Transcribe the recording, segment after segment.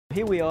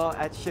Here we are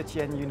at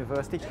Zhejiang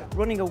University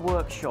running a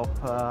workshop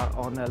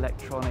on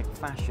electronic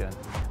fashion.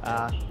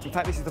 In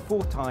fact, this is the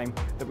fourth time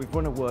that we've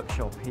run a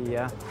workshop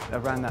here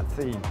around that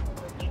theme.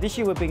 This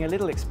year we're being a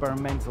little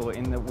experimental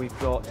in that we've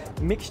got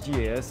mixed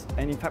years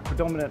and in fact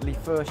predominantly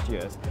first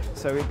years.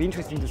 So it'd be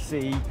interesting to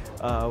see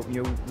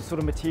the sort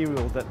of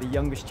material that the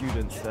younger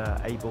students are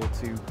able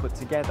to put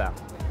together.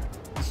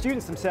 The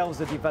students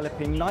themselves are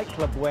developing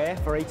nightclub wear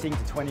for 18 to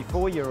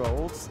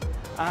 24-year-olds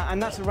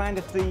and that's around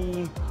a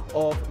theme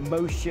of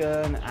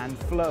motion and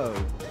flow.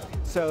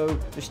 So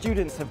the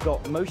students have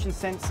got motion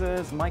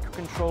sensors,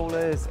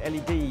 microcontrollers,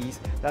 LEDs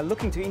that are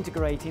looking to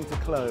integrate into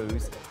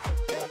clothes.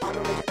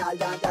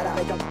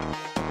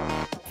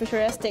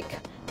 Futuristic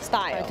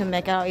style. I can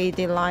make LED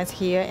lines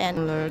here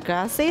and the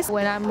glasses.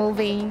 When I'm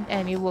moving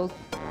and it will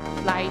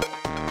light.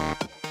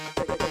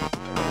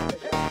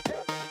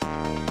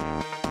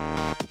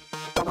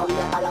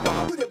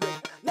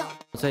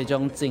 所以就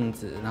用镜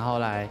子，然后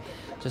来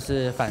就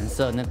是反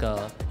射那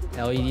个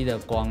LED 的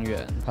光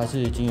源。它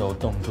是经由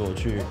动作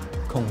去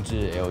控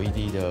制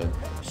LED 的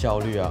效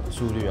率啊、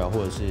速率啊，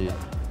或者是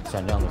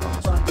闪亮的方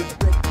式。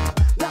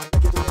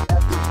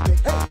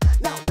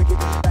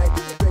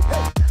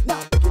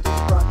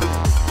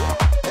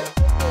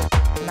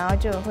 然后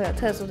就会有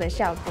特殊的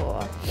效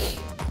果，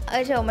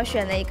而且我们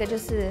选了一个就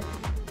是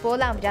波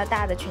浪比较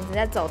大的裙子，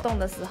在走动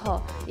的时候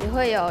也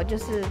会有就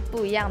是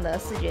不一样的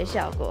视觉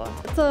效果。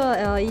做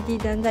LED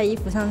灯在衣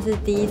服上是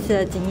第一次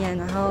的经验，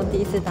然后第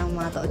一次当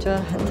model 就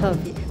很特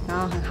别，然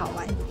后很好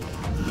玩。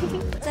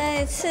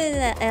这次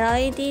的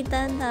LED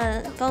灯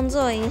的工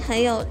作营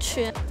很有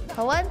趣，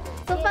好玩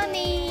 ，so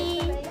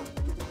funny。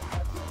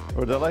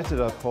 We're delighted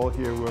to have Paul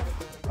here with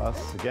us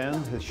again.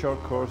 His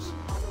short course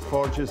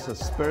forges a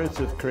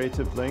spirited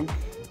creative link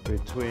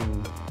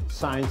between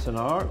science and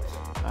art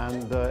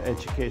and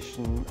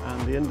education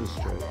and the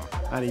industry.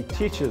 And he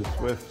teaches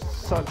with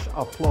such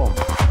aplomb.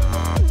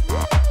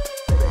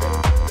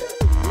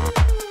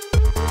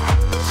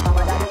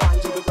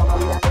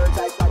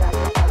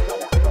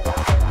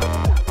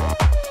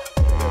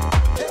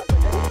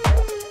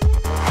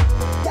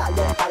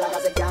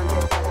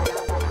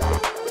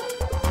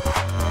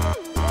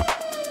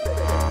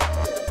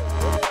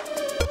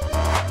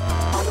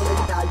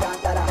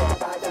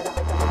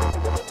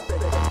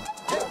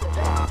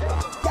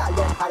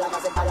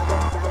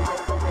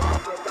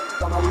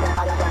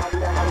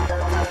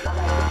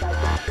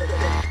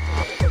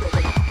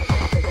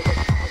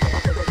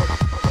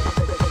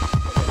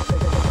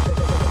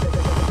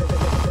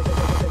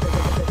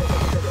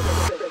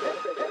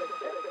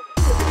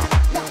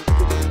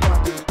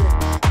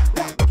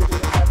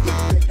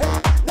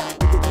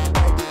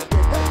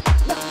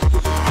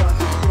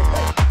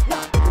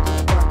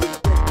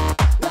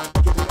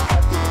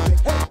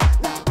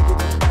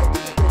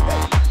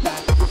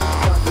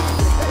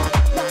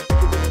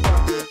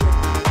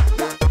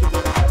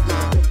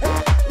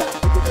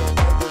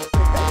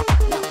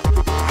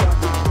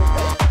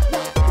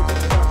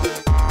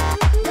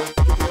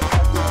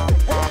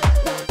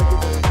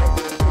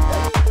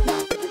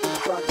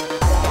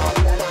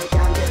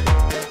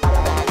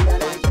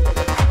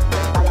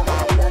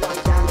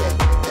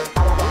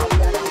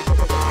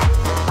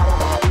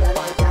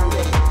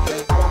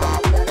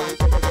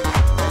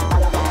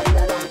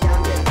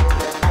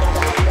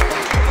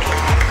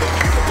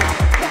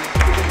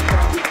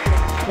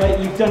 But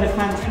you've done a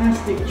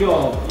fantastic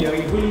job.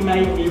 You've really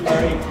made me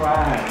very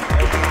proud.